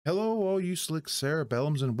Hello all you slick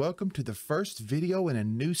cerebellums, and welcome to the first video in a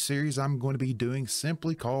new series I'm going to be doing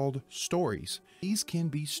simply called Stories. These can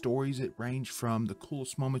be stories that range from the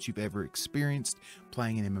coolest moments you've ever experienced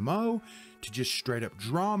playing an MMO to just straight up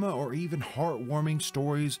drama or even heartwarming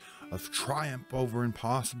stories of triumph over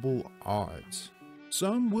impossible odds.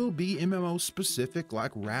 Some will be MMO specific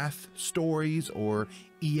like Wrath stories or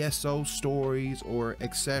ESO stories or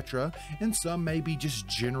etc. And some may be just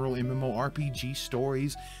general MMORPG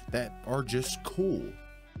stories that are just cool.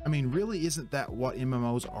 I mean, really isn't that what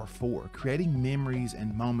MMOs are for? Creating memories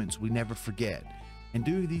and moments we never forget and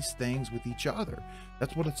doing these things with each other.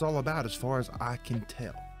 That's what it's all about as far as I can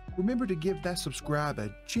tell. Remember to give that subscribe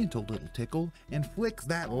a gentle little tickle and flick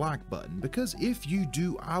that like button, because if you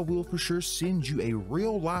do, I will for sure send you a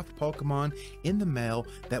real life Pokemon in the mail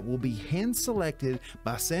that will be hand selected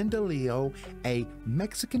by Sandaleo, a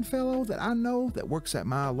Mexican fellow that I know that works at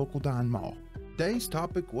my local dine mall. Today's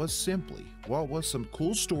topic was simply, what was some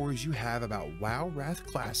cool stories you have about WoW Wrath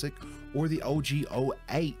Classic or the OG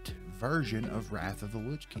 08 version of Wrath of the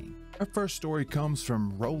Lich King? Our first story comes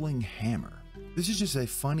from Rolling Hammer. This is just a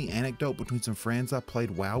funny anecdote between some friends I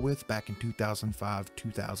played WoW with back in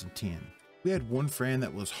 2005-2010. We had one friend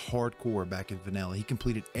that was hardcore back in vanilla. He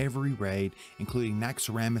completed every raid, including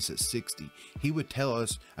Naxxramas at 60. He would tell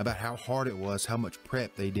us about how hard it was, how much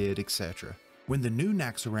prep they did, etc. When the new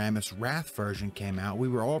Naxxramas Wrath version came out, we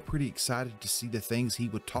were all pretty excited to see the things he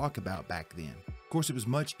would talk about back then. Of course, it was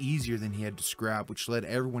much easier than he had described, which led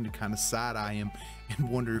everyone to kind of side-eye him and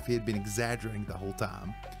wonder if he had been exaggerating the whole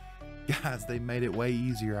time. Guys, they made it way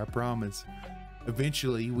easier, I promise.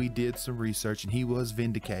 Eventually, we did some research and he was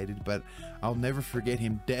vindicated, but I'll never forget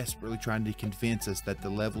him desperately trying to convince us that the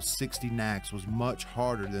level 60 Nax was much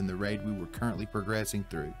harder than the raid we were currently progressing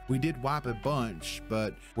through. We did wipe a bunch,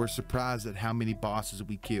 but we're surprised at how many bosses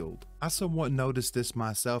we killed. I somewhat noticed this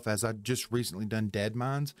myself as I just recently done Dead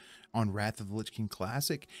Mines on Wrath of the Lich King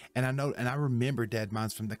Classic, and I remember Dead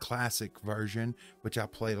Mines from the Classic version, which I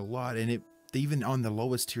played a lot, and even on the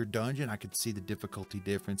lowest tier dungeon, I could see the difficulty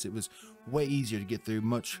difference. It was way easier to get through,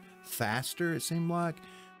 much faster, it seemed like,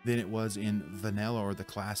 than it was in vanilla or the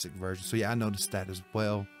classic version. So yeah, I noticed that as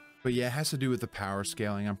well. But yeah, it has to do with the power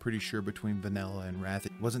scaling, I'm pretty sure, between vanilla and Wrath.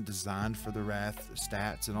 It wasn't designed for the Wrath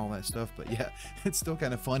stats and all that stuff, but yeah, it's still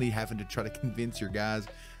kind of funny having to try to convince your guys,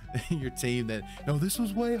 your team, that, no, this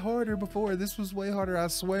was way harder before. This was way harder, I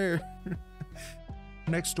swear.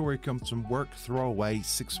 Next story comes from Work Throwaway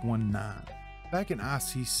 619. Back in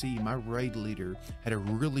ICC, my raid leader had a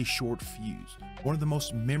really short fuse. One of the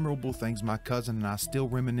most memorable things my cousin and I still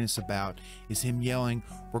reminisce about is him yelling,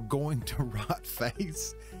 "We're going to rot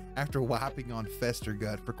face," after wiping on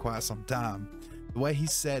Festergut for quite some time. The way he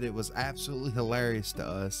said it was absolutely hilarious to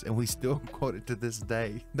us, and we still quote it to this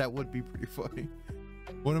day. That would be pretty funny.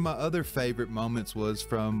 One of my other favorite moments was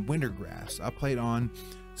from Wintergrass. I played on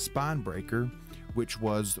Spinebreaker, which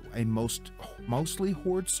was a mostly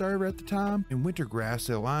horde server at the time. In Wintergrass,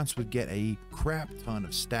 the Alliance would get a crap ton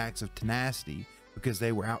of stacks of tenacity because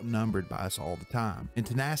they were outnumbered by us all the time. And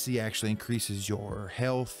tenacity actually increases your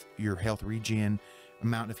health regen,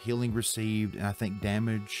 amount of healing received, and I think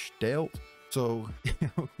damage dealt. So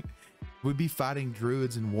we'd be fighting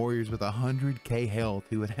druids and warriors with 100k health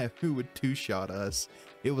who would two-shot us.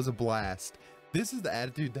 It was a blast. This is the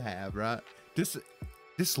attitude to have, right?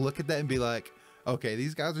 Just look at that and be like, okay,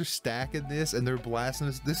 these guys are stacking this and they're blasting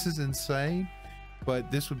us. This is insane.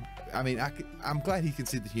 But this would, I mean, I'm glad he can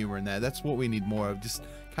see the humor in that. That's what we need more of, just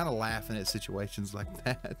kind of laughing at situations like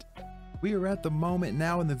that. We are at the moment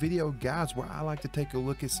now in the video, guys, where I like to take a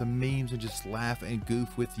look at some memes and just laugh and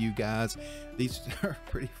goof with you guys. These are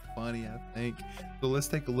pretty funny, I think. So let's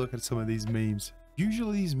take a look at some of these memes.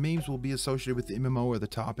 Usually these memes will be associated with the MMO or the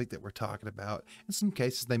topic that we're talking about. In some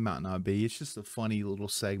cases they might not be. It's just a funny little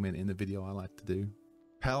segment in the video I like to do.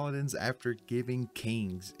 Paladins after giving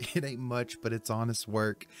kings. It ain't much, but it's honest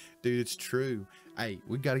work. Dude, it's true. Hey,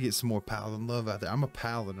 we got to get some more paladin love out there. I'm a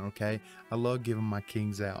paladin, okay? I love giving my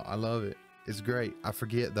kings out. I love it. It's great. I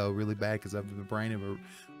forget though really bad because I have the brain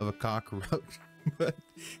of a cockroach. But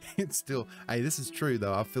it's still, hey, this is true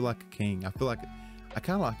though. I feel like a king. I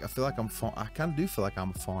kind of do feel like I'm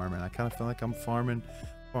farming. I kind of feel like I'm farming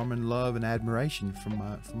love and admiration from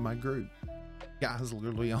my group. Guys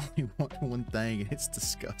literally only want one thing, and it's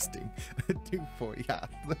disgusting. Do for you.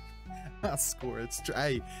 I score. It's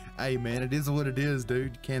hey man, it is what it is,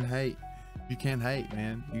 dude. You can't hate. You can't hate,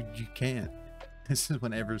 man. You can't. This is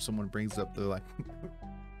whenever someone brings up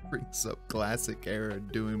classic era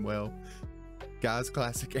doing well. Guys,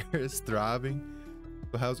 classic era is thriving.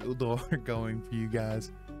 So how's Uldor going for you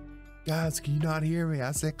guys? Guys, can you not hear me?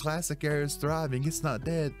 I said classic era is thriving. It's not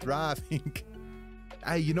dead, thriving.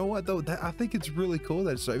 Hey, you know what though? I think it's really cool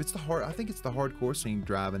that it's the hard. I think it's the hardcore scene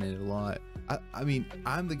driving it a lot. I mean,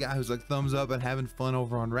 I'm the guy who's like thumbs up and having fun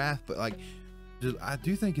over on Wrath, but like, I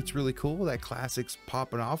do think it's really cool that classic's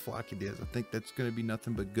popping off like it is. I think that's going to be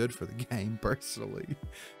nothing but good for the game, personally.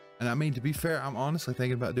 And I mean, to be fair, I'm honestly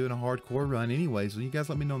thinking about doing a hardcore run anyway. So you guys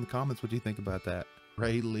let me know in the comments what you think about that.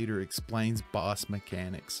 Raid leader explains boss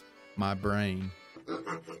mechanics. My brain.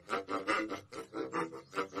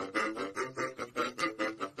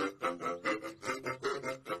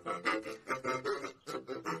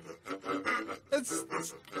 That's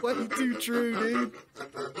way too true, dude.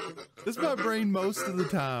 That's my brain most of the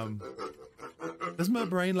time. That's my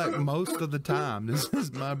brain like most of the time. This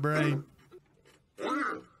is my brain.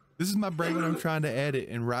 This is my brain when I'm trying to edit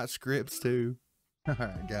and write scripts too. All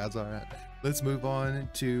right, guys. All right. Let's move on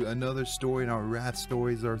to another story in our Wrath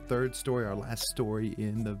stories, our third story, our last story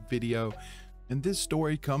in the video. And this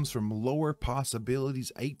story comes from Lower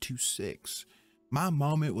Possibilities 826. My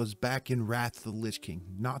moment was back in Wrath of the Lich King,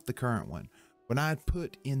 not the current one. When I had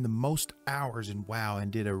put in the most hours in WoW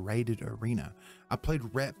and did a rated arena, I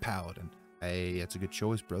played Ret Paladin. Hey, that's a good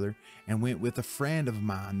choice, brother. And went with a friend of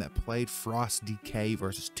mine that played Frost DK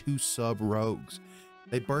versus 2 sub rogues.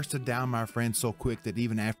 They bursted down my friend so quick that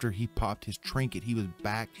even after he popped his trinket, he was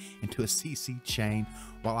back into a CC chain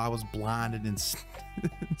while I was blinded and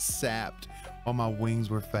sapped while my wings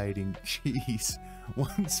were fading. Jeez.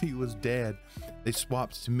 Once he was dead, they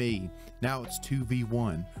swapped to me. Now it's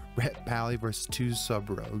 2v1, Ret Pally versus 2 sub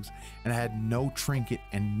rogues, and I had no trinket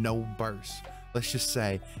and no burst. Let's just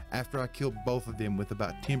say, after I killed both of them with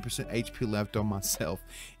about 10% HP left on myself,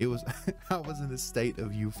 I was in a state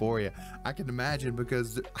of euphoria. I can imagine,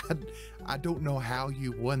 because I don't know how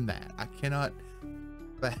you won that. I cannot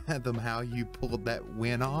fathom how you pulled that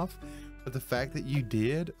win off, but the fact that you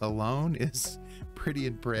did alone is pretty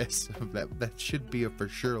impressive. That should be a for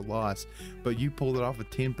sure loss, but you pulled it off with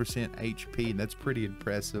 10% HP, and that's pretty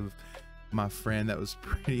impressive, my friend. That was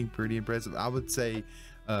pretty impressive. I would say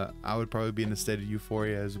I would probably be in a state of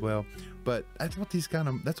euphoria as well. But that's what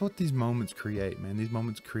these moments create, man. These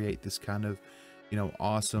moments create this kind of, you know,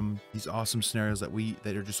 these awesome scenarios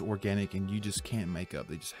that are just organic and you just can't make up.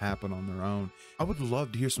 They just happen on their own. I would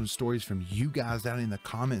love to hear some stories from you guys down in the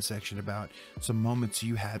comment section about some moments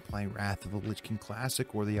you had playing Wrath of the Lich King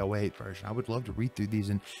Classic or the 08 version. I would love to read through these,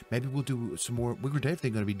 and maybe we'll do some more. We were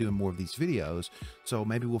definitely going to be doing more of these videos, so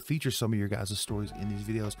maybe we'll feature some of your guys' stories in these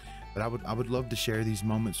videos. But I would love to share these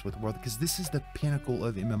moments with the world, because this is the pinnacle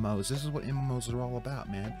of MMOs. This is what MMOs are all about,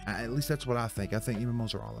 man. At least that's what I think. I think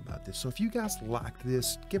MMOs are all about this. So if you guys liked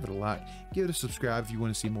this, give it a like, give it a subscribe if you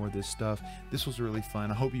want to see more of this stuff. This was really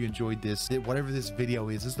fun. I hope you enjoyed this. Whatever this video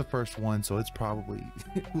is, this is the first one, so it's probably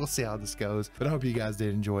we'll see how this goes. But I hope you guys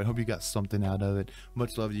did enjoy it. I hope you got something out of it.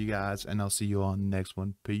 Much love to you guys, and I'll see you on the next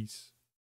one. Peace.